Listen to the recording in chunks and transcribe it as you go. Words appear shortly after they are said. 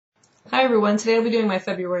Hi everyone, today I'll be doing my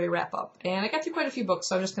February wrap-up, and I got through quite a few books,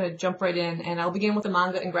 so I'm just going to jump right in, and I'll begin with the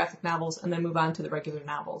manga and graphic novels, and then move on to the regular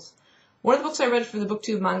novels. One of the books I read for the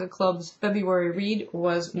BookTube Manga Club's February read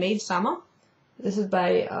was Maid-sama. This is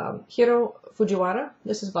by Hiro Fujiwara.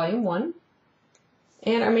 This is volume 1.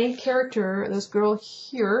 And our main character, this girl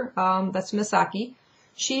here, that's Misaki,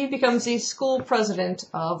 she becomes the school president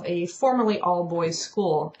of a formerly all-boys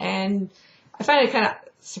school, and I find it kind of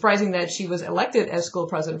surprising that she was elected as school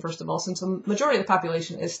president, first of all, since the majority of the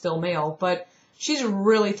population is still male, but she's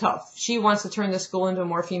really tough. She wants to turn the school into a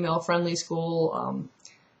more female-friendly school,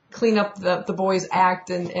 clean up the boys'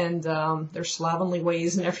 act and their slovenly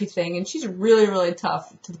ways and everything, and she's really, really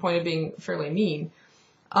tough to the point of being fairly mean.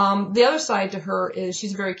 The other side to her is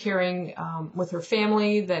she's very caring with her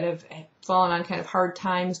family that have fallen on kind of hard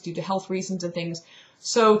times due to health reasons and things.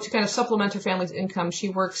 So to kind of supplement her family's income, she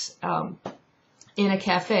works in a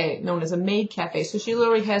cafe known as a maid cafe. So she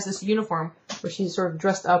literally has this uniform where she's sort of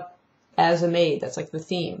dressed up as a maid. That's like the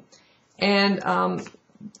theme. And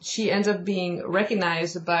she ends up being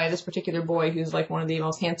recognized by this particular boy who's like one of the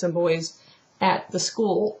most handsome boys at the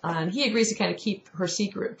school. And he agrees to kind of keep her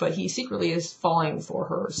secret, but he secretly is falling for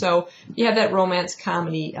her. So you have that romance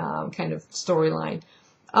comedy kind of storyline.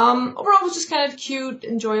 Overall, it was just kind of cute,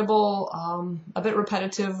 enjoyable, a bit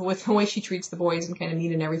repetitive with the way she treats the boys and kind of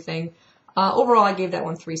mean and everything. Overall, I gave that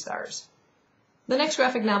one 3 stars. The next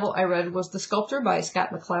graphic novel I read was The Sculptor by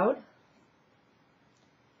Scott McCloud.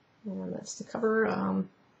 And that's the cover.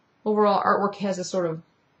 Overall, artwork has a sort of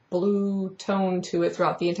blue tone to it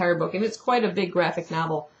throughout the entire book, and it's quite a big graphic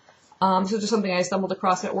novel. This is just something I stumbled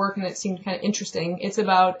across at work, and it seemed kind of interesting. It's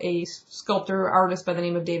about a sculptor artist by the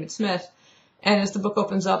name of David Smith, and as the book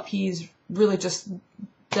opens up, he's really just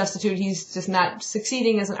destitute. He's just not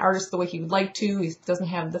succeeding as an artist the way he would like to. He doesn't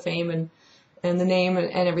have the fame and the name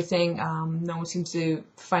and everything. No one seems to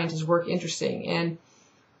find his work interesting. And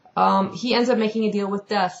he ends up making a deal with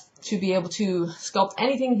death to be able to sculpt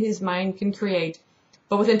anything his mind can create,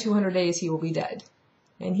 but within 200 days he will be dead.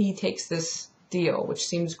 And he takes this deal, which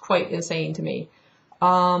seems quite insane to me.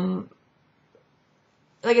 Like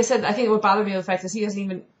I said, I think what bothered me was the fact that he doesn't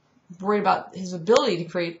even worry about his ability to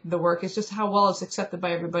create the work. It's just how well it's accepted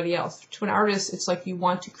by everybody else. To an artist, it's like you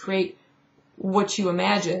want to create what you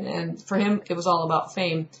imagine, and for him, it was all about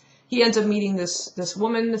fame. He ends up meeting this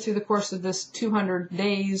woman through the course of this 200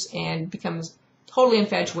 days and becomes totally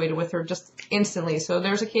infatuated with her just instantly. So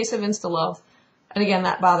there's a case of insta-love, and again,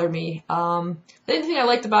 that bothered me. The only thing I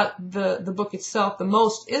liked about the book itself the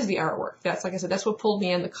most is the artwork. That's, like I said, that's what pulled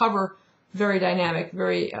me in. The cover, very dynamic,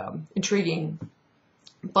 very intriguing.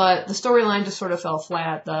 But the storyline just sort of fell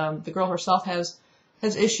flat. The girl herself has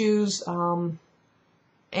issues,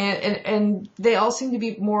 and they all seem to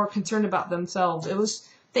be more concerned about themselves.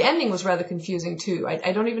 The ending was rather confusing too.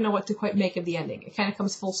 I don't even know what to quite make of the ending. It kind of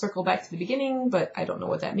comes full circle back to the beginning, but I don't know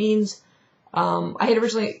what that means. I had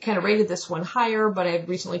originally kind of rated this one higher, but I've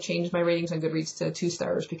recently changed my ratings on Goodreads to 2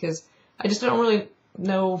 stars because I just don't really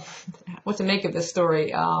know what to make of this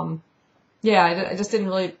story. Yeah, I just didn't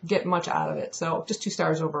really get much out of it, so just 2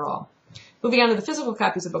 stars overall. Moving on to the physical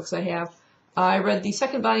copies of books I have, I read the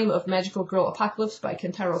 2nd volume of Magical Girl Apocalypse by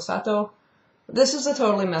Kentaro Sato. This is a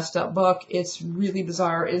totally messed up book. It's really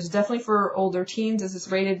bizarre. It's definitely for older teens, as it's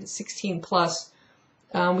rated 16+.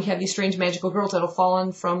 We have these strange magical girls that have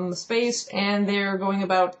fallen from space, and they're going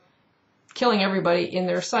about killing everybody in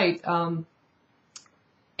their sight. And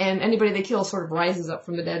anybody they kill sort of rises up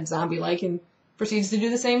from the dead zombie-like and proceeds to do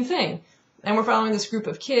the same thing. And we're following this group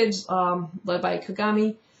of kids, led by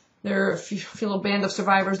Kagami. They're a little band of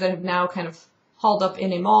survivors that have now kind of hauled up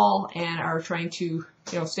in a mall and are trying to,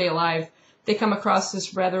 stay alive. They come across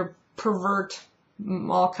this rather pervert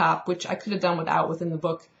mall cop, which I could have done within the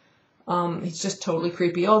book. He's just totally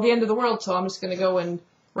creepy. Oh, the end of the world, so I'm just going to go and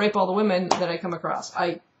rape all the women that I come across.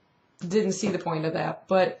 I didn't see the point of that,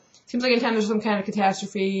 but it seems like anytime there's some kind of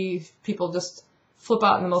catastrophe, people just flip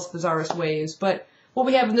out in the most bizarrest ways. But what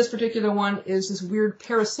we have in this particular one is this weird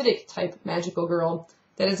parasitic type magical girl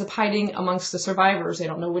that ends up hiding amongst the survivors. They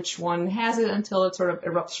don't know which one has it until it sort of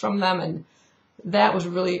erupts from them, and that was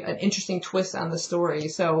really an interesting twist on the story.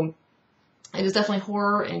 So it is definitely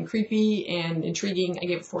horror and creepy and intriguing. I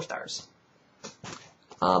gave it 4 stars.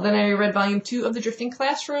 Then I read volume 2 of The Drifting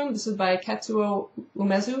Classroom. This is by Katsuo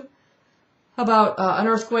Umezu. About an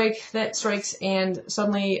earthquake that strikes and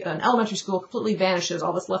suddenly an elementary school completely vanishes.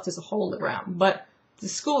 All that's left is a hole in the ground. But the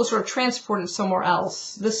school is sort of transported somewhere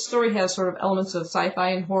else. This story has sort of elements of sci-fi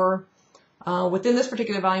and horror. Within this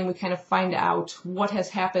particular volume, we kind of find out what has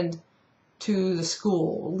happened to the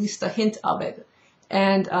school, at least a hint of it.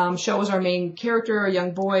 And Sho is our main character, a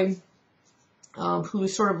young boy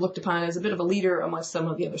who's sort of looked upon as a bit of a leader amongst some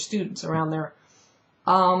of the other students around there.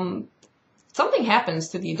 Something happens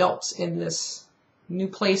to the adults in this new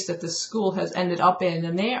place that this school has ended up in,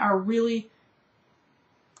 and they are really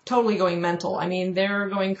totally going mental. I mean, they're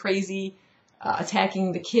going crazy,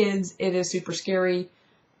 attacking the kids. It is super scary,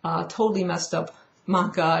 totally messed up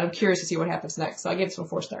manga. I'm curious to see what happens next, so I gave this one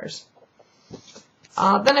 4 stars.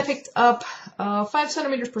 Then I picked up 5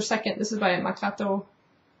 centimeters per second. This is by Makoto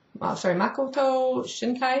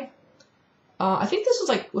Shinkai. I think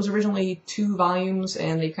this was originally 2 volumes,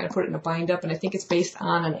 and they kind of put it in a bind-up, and I think it's based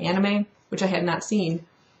on an anime, which I had not seen.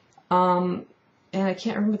 And I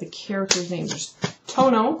can't remember the character's name. There's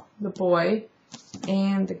Tono, the boy,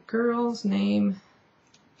 and the girl's name,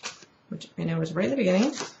 which I know is right in the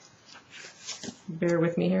beginning. Bear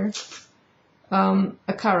with me here.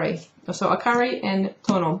 Akari. So Akari and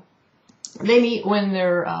Tono, they meet when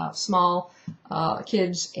they're small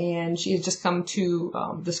kids, and she has just come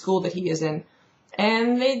to the school that he is in.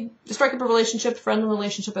 And they strike up a relationship, friendly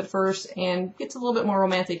relationship at first, and gets a little bit more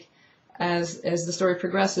romantic as the story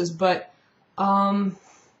progresses. But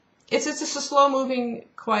it's just a slow-moving,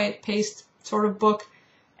 quiet-paced sort of book,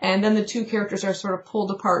 and then the 2 characters are sort of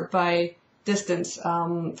pulled apart by distance.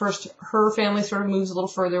 First, her family sort of moves a little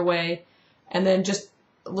further away, and then just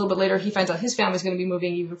a little bit later, he finds out his family's going to be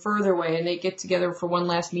moving even further away, and they get together for one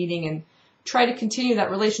last meeting and try to continue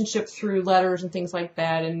that relationship through letters and things like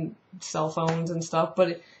that, and cell phones and stuff.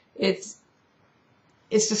 But it's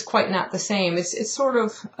just quite not the same. It's sort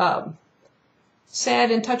of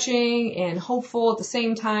sad and touching and hopeful at the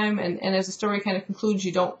same time, and as the story kind of concludes,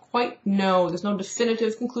 you don't quite know. There's no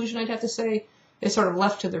definitive conclusion, I'd have to say. It's sort of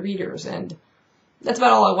left to the readers, and that's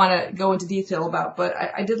about all I want to go into detail about. But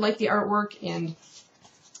I did like the artwork and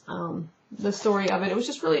the story of it. It was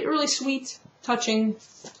just really, really sweet, touching,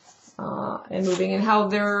 and moving, and how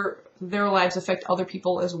their lives affect other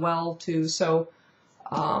people as well too. So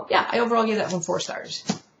yeah, I overall gave that one 4 stars.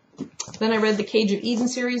 Then I read the Cage of Eden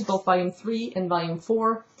series, both Volume 3 and Volume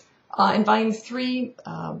 4. In Volume 3,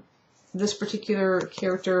 this particular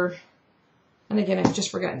character, and again, I've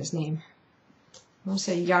just forgotten his name. I want to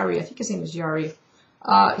say Yari. I think his name is Yari.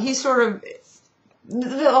 He's sort of,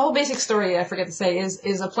 the whole basic story, I forget to say,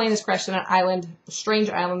 is a plane has crashed on an island, a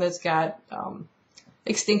strange island that's got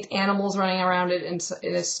extinct animals running around it, and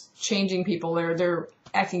it's changing people. They're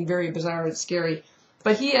acting very bizarre and scary.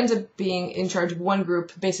 But he ends up being in charge of one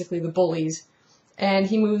group, basically the bullies, and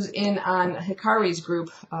he moves in on Hikari's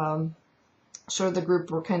group, sort of the group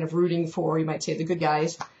we're kind of rooting for, you might say, the good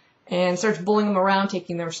guys, and starts bullying them around,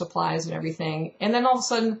 taking their supplies and everything. And then all of a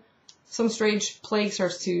sudden, some strange plague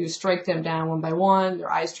starts to strike them down one by one.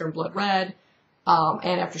 Their eyes turn blood red,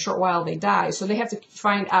 and after a short while, they die. So they have to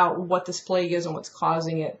find out what this plague is and what's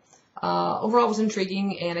causing it. Overall, it was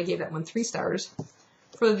intriguing, and I gave that one 3 stars.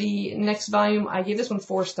 For the next volume, I gave this one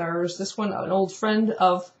 4 stars. This one, an old friend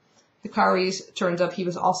of Hikari's, turns up. He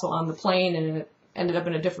was also on the plane, and it ended up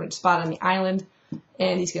in a different spot on the island.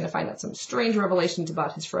 And he's going to find out some strange revelations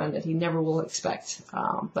about his friend that he never will expect.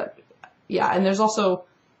 But yeah, and there's also,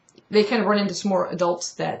 they kind of run into some more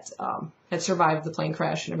adults that had survived the plane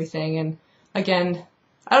crash and everything. And again,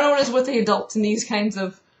 I don't know what it is with the adults in these kinds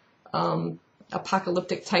of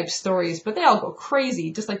apocalyptic type stories, but they all go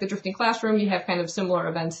crazy. Just like the Drifting Classroom, you have kind of similar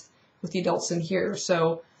events with the adults in here.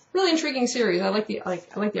 So really intriguing series. I like the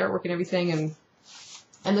artwork and everything,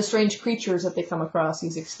 and the strange creatures that they come across,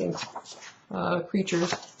 these extinct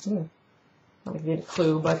creatures. Not like I get a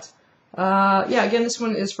clue, but yeah, again, this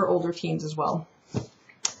one is for older teens as well.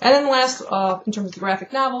 And then last, in terms of the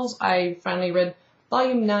graphic novels, I finally read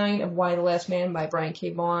Volume 9 of Y the Last Man by Brian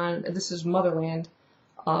K. Vaughan. This is Motherland.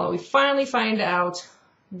 We finally find out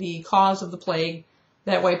the cause of the plague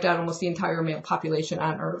that wiped out almost the entire male population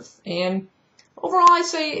on Earth. And overall, I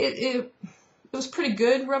say it was pretty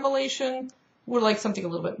good revelation. Would like something a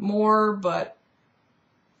little bit more, but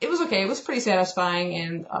it was okay. It was pretty satisfying,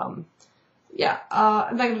 and yeah,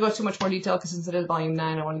 I'm not going to go into too much more detail because since it is Volume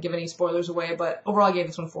 9, I don't want to give any spoilers away, but overall I gave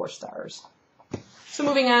this one 4 stars. So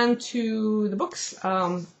moving on to the books,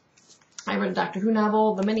 I read a Doctor Who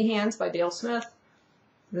novel, The Many Hands by Dale Smith.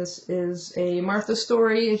 This is a Martha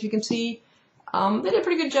story, as you can see. They did a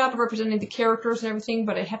pretty good job of representing the characters and everything,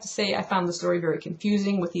 but I have to say I found the story very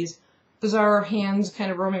confusing with these bizarre hands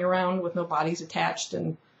kind of roaming around with no bodies attached,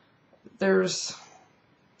 and there's,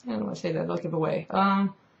 I don't want to say that, I'll give away.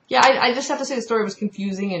 Yeah, I just have to say the story was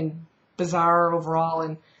confusing and bizarre overall,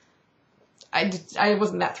 and I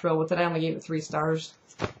wasn't that thrilled with it. I only gave it 3 stars.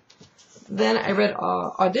 Then I read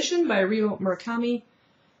Audition by Ryo Murakami.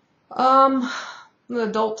 an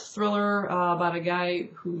adult thriller about a guy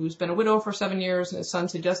who's been a widow for 7 years, and his son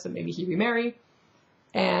suggests that maybe he remarry.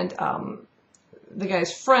 And the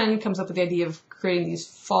guy's friend comes up with the idea of creating these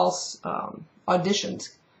false auditions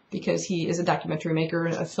because he is a documentary maker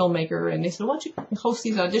and a filmmaker. And they said, why don't you host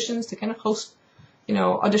these auditions to kind of host,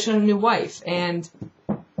 audition a new wife? And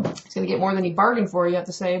he's going to get more than he bargained for, you have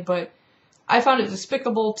to say. But I found it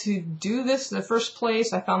despicable to do this in the first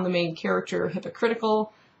place. I found the main character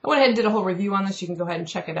hypocritical. I went ahead and did a whole review on this. You can go ahead and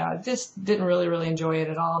check it out. I just didn't really enjoy it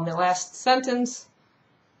at all. And the last sentence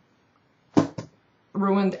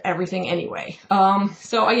ruined everything anyway.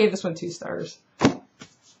 So I gave this one 2 stars.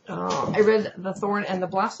 I read The Thorn and the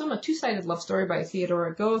Blossom, a 2-sided love story by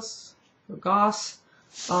Theodora Goss.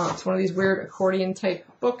 It's one of these weird accordion-type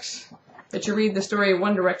books that you read the story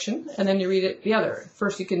one direction, and then you read it the other.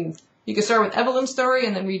 First you can start with Evelyn's story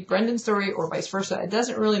and then read Brendan's story, or vice versa. It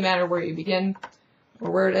doesn't really matter where you begin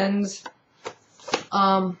or where it ends.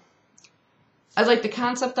 I liked the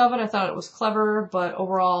concept of it. I thought it was clever, but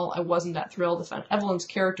overall I wasn't that thrilled. I found Evelyn's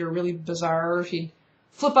character really bizarre. She'd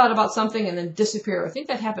flip out about something and then disappear. I think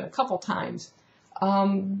that happened a couple times.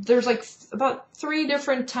 There's like about 3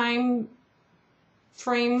 different time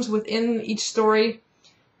frames within each story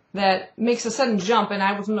that makes a sudden jump, and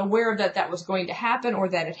I wasn't aware that that was going to happen or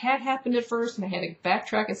that it had happened at first, and I had to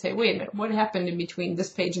backtrack and say, wait a minute, what happened in between this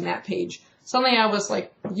page and that page? Suddenly I was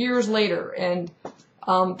like years later, and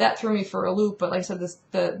that threw me for a loop. But like I said,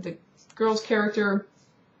 the girl's character,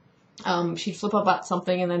 she'd flip up about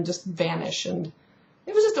something and then just vanish, and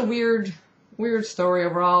it was just a weird story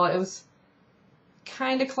overall. It was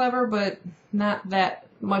kind of clever, but not that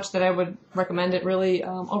much that I would recommend it really.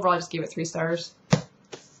 Overall I just gave it 3 stars.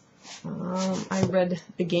 I read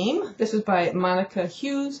The Game. This is by Monica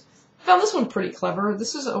Hughes. I found this one pretty clever.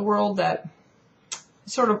 This is a world that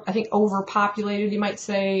sort of, I think, overpopulated, you might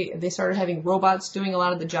say. They started having robots doing a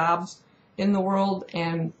lot of the jobs in the world,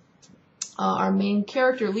 and our main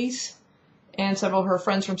character, Lise, and several of her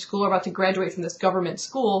friends from school are about to graduate from this government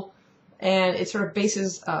school, and it sort of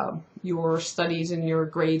bases your studies and your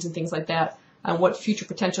grades and things like that on what future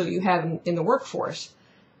potential you have in the workforce,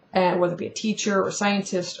 and whether it be a teacher or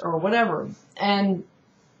scientist or whatever, and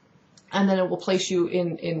then it will place you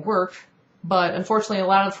in work. But unfortunately, a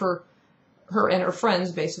lot of her and her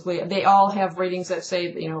friends, basically, they all have ratings that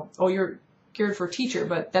say, oh, you're geared for a teacher,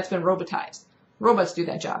 but that's been robotized. Robots do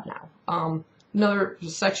that job now. Another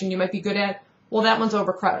section you might be good at, well, that one's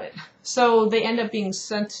overcrowded. So they end up being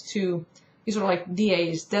sent to these sort of like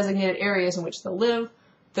DAs, designated areas in which they'll live.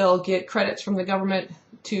 They'll get credits from the government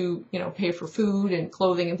to, pay for food and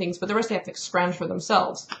clothing and things, but the rest they have to scrounge for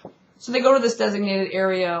themselves. So they go to this designated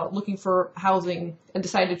area looking for housing and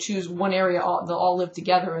decide to choose one area they'll all live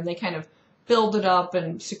together, and they kind of build it up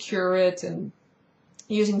and secure it, and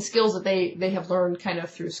using skills that they have learned kind of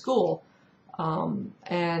through school.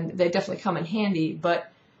 And they definitely come in handy, but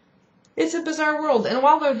it's a bizarre world. And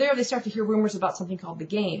while they're there, they start to hear rumors about something called The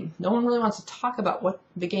Game. No one really wants to talk about what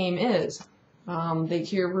The Game is. They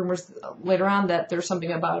hear rumors later on that there's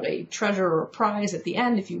something about a treasure or a prize at the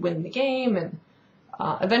end if you win the game, and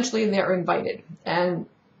eventually they're invited. And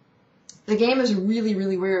the game is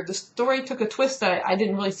really weird. The story took a twist that I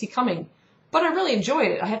didn't really see coming, but I really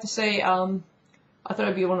enjoyed it. I have to say, I thought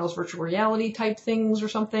it'd be one of those virtual reality type things or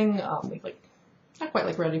something, like not quite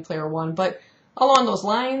like Ready Player One, but along those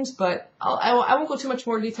lines. But I won't go too much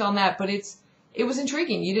more detail on that. But it was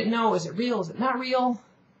intriguing. You didn't know, is it real? Is it not real?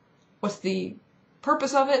 What's the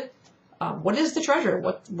purpose of it? What is the treasure?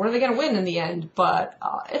 What are they going to win in the end? But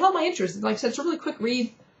it held my interest. Like I said, it's a really quick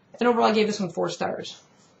read, and overall I gave this one 4 stars.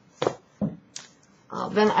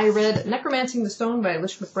 Then I read Necromancing the Stone by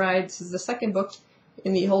Alicia McBride. This is the 2nd book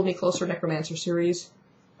in the Hold Me Closer Necromancer series.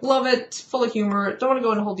 Love it. It's full of humor. Don't want to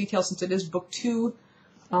go into whole detail since it is book 2.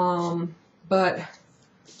 But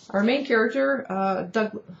our main character,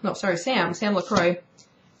 Sam LaCroix,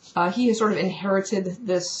 he has sort of inherited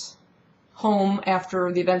this home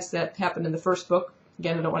after the events that happened in the first book.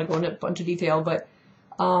 Again, I don't want to go into a bunch of detail, but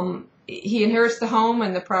he inherits the home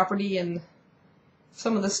and the property and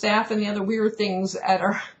some of the staff and the other weird things that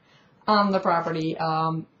are on the property.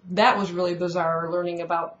 That was really bizarre, learning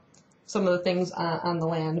about some of the things on the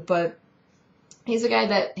land. But he's a guy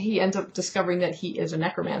that he ends up discovering that he is a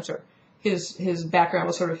necromancer. His background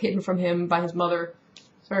was sort of hidden from him by his mother.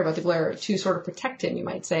 Sorry about the glare, to sort of protect him, you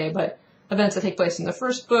might say. But events that take place in the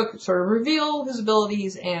first book sort of reveal his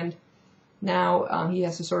abilities, and now he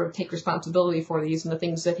has to sort of take responsibility for these and the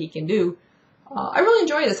things that he can do. I really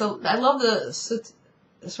enjoy this. I love the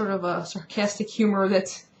sort of sarcastic humor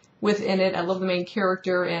that's within it. I love the main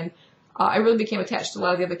character, and I really became attached to a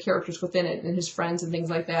lot of the other characters within it and his friends and things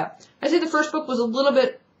like that. I'd say the first book was a little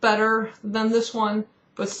bit better than this one,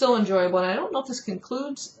 but still enjoyable. And I don't know if this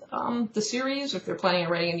concludes the series, or if they're planning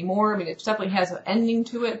on writing any more. I mean, it definitely has an ending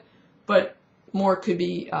to it, but more could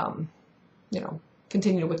be,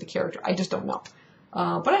 continued with the character. I just don't know.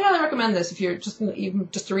 But I highly recommend this if you're even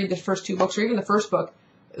just to read the first 2 books, or even the first book.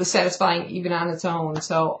 It was satisfying even on its own.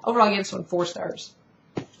 So overall, I give this one 4 stars.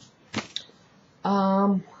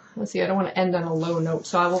 Let's see. I don't want to end on a low note,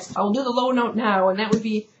 so I will do the low note now, and that would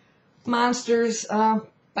be Monsters by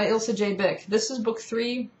Ilsa J. Bick. This is book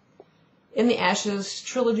 3 in the Ashes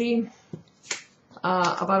trilogy,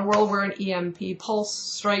 about a world where an EMP pulse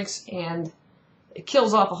strikes and it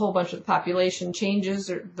kills off a whole bunch of the population,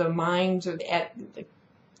 changes the minds of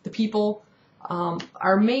the people.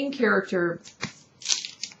 Our main character,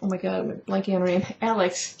 oh my god, I'm blanking on her name,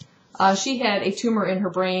 Alex, she had a tumor in her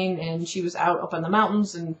brain, and she was out up on the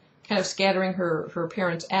mountains and kind of scattering her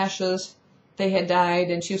parents' ashes. They had died,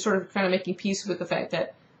 and she was sort of kind of making peace with the fact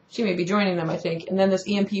that she may be joining them, I think. And then this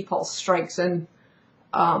EMP pulse strikes, and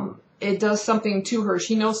it does something to her.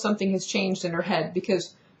 She knows something has changed in her head,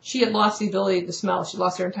 because she had lost the ability to smell. She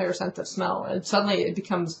lost her entire sense of smell, and suddenly it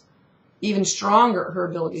becomes even stronger, her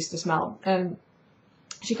abilities to smell. And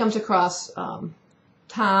she comes across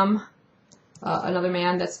Tom, another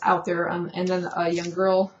man that's out there, and then a young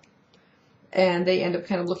girl, and they end up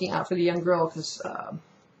kind of looking out for the young girl, because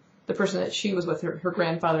the person that she was with, her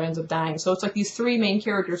grandfather, ends up dying. So it's like these 3 main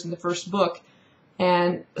characters in the first book,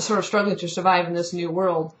 and sort of struggling to survive in this new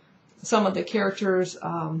world. Some of the characters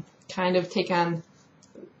kind of take on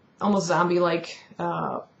almost zombie-like,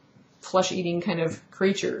 flesh-eating kind of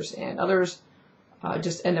creatures, and others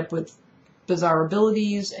just end up with bizarre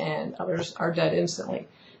abilities, and others are dead instantly.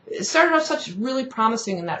 It started off such really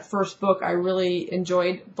promising in that first book. I really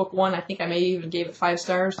enjoyed book 1. I think I may even gave it 5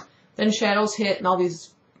 stars. Then Shadows hit, and all these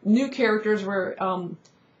new characters were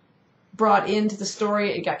brought into the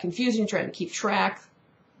story. It got confusing trying to keep track.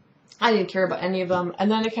 I didn't care about any of them.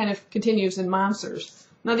 And then it kind of continues in Monsters.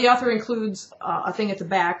 Now, the author includes a thing at the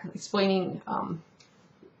back explaining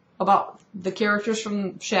about the characters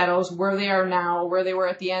from Shadows, where they are now, where they were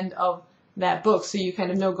at the end of that book, so you kind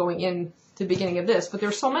of know going in to the beginning of this. But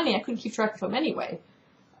there's so many, I couldn't keep track of them anyway.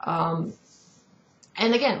 And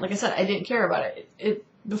again, like I said, I didn't care about it.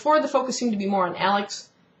 Before, the focus seemed to be more on Alex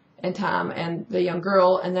and Tom and the young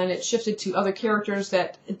girl, and then it shifted to other characters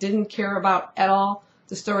that it didn't care about at all.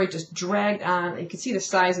 The story just dragged on. You can see the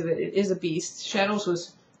size of it. It is a beast. Shadows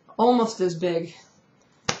was almost as big.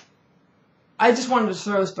 I just wanted to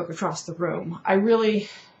throw this book across the room. I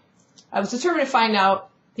was determined to find out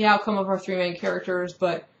the outcome of our 3 main characters,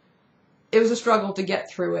 but it was a struggle to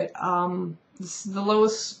get through it. This is the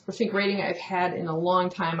lowest, I think, rating I've had in a long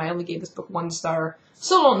time. I only gave this book 1 star.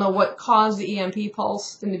 Still don't know what caused the EMP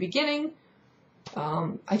pulse in the beginning.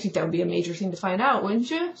 I think that would be a major thing to find out,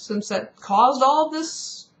 wouldn't you? Since that caused all of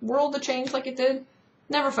this world to change like it did.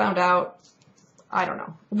 Never found out. I don't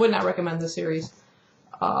know. Would not recommend this series.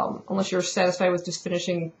 Unless you're satisfied with just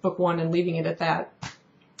finishing book 1 and leaving it at that.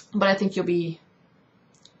 But I think you'll be...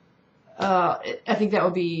 I think that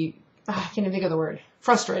would be... I can't even think of the word.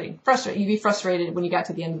 Frustrating. You'd be frustrated when you got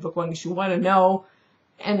to the end of book 1 because you want to know,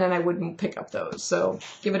 and then I wouldn't pick up those. So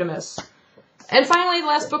give it a miss. And finally, the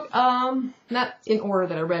last book, not in order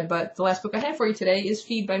that I read, but the last book I have for you today is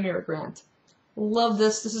Feed by Mira Grant. Love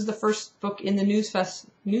this. This is the first book in the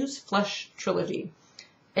Newsflesh trilogy.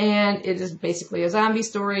 And it is basically a zombie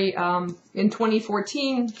story. In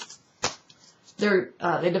 2014,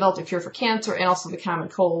 they developed a cure for cancer and also the common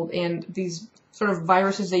cold. And these sort of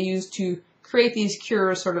viruses they used to create these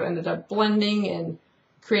cures sort of ended up blending and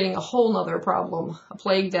creating a whole nother problem, a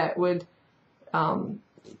plague that would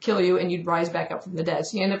kill you and you'd rise back up from the dead.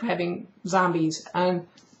 So you end up having zombies. And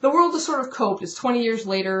the world has sort of coped. It's 20 years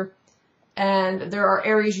later, and there are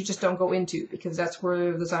areas you just don't go into because that's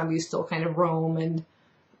where the zombies still kind of roam. And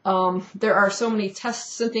there are so many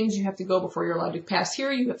tests and things you have to go before you're allowed to pass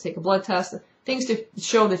here. You have to take a blood test, things to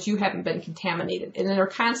show that you haven't been contaminated. And then they're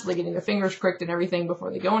constantly getting their fingers pricked and everything before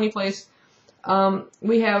they go anyplace.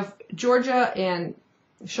 We have Georgia and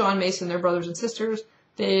Sean Mason, their brothers and sisters.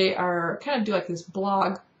 They are kind of do like this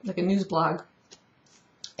blog, like a news blog.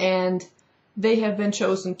 And they have been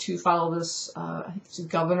chosen to follow this, I think it's a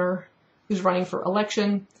governor who's running for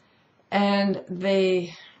election. And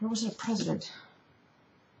or was it a president?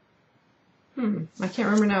 I can't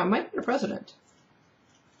remember now. It might have been a president.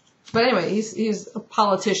 But anyway, he's a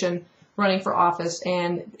politician running for office,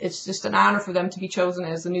 and it's just an honor for them to be chosen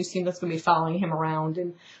as the news team that's going to be following him around.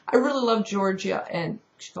 And I really love Georgia, and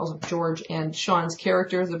she calls him George, and Sean's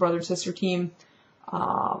characters, the brother and sister team.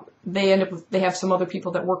 They have some other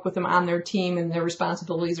people that work with them on their team, and their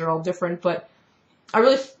responsibilities are all different. But I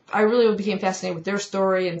really became fascinated with their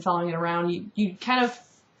story and following it around. You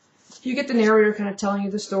get the narrator kind of telling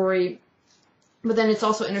you the story, but then it's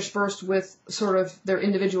also interspersed with sort of their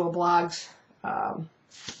individual blogs, and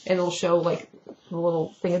it'll show like the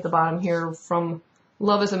little thing at the bottom here from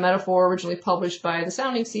Love as a Metaphor, originally published by The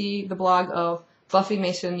Sounding Sea, the blog of Buffy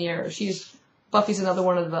Maisonier. Buffy's another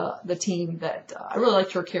one of the team that I really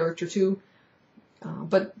liked her character too.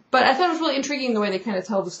 But I thought it was really intriguing the way they kind of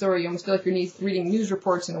tell the story. You almost feel like you're reading news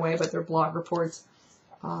reports in a way, but they're blog reports.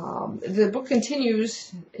 The book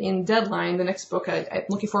continues in Deadline, the next book. I'm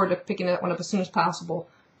looking forward to picking that one up as soon as possible.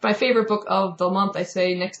 My favorite book of the month, I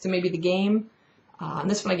say, next to maybe The Game. And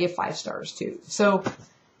this one I gave 5 stars too. So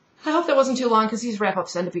I hope that wasn't too long, because these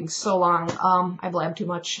wrap-ups end up being so long. I blab too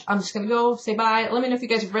much. I'm just going to go say bye. Let me know if you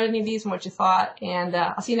guys have read any of these and what you thought. And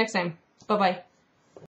I'll see you next time. Bye-bye.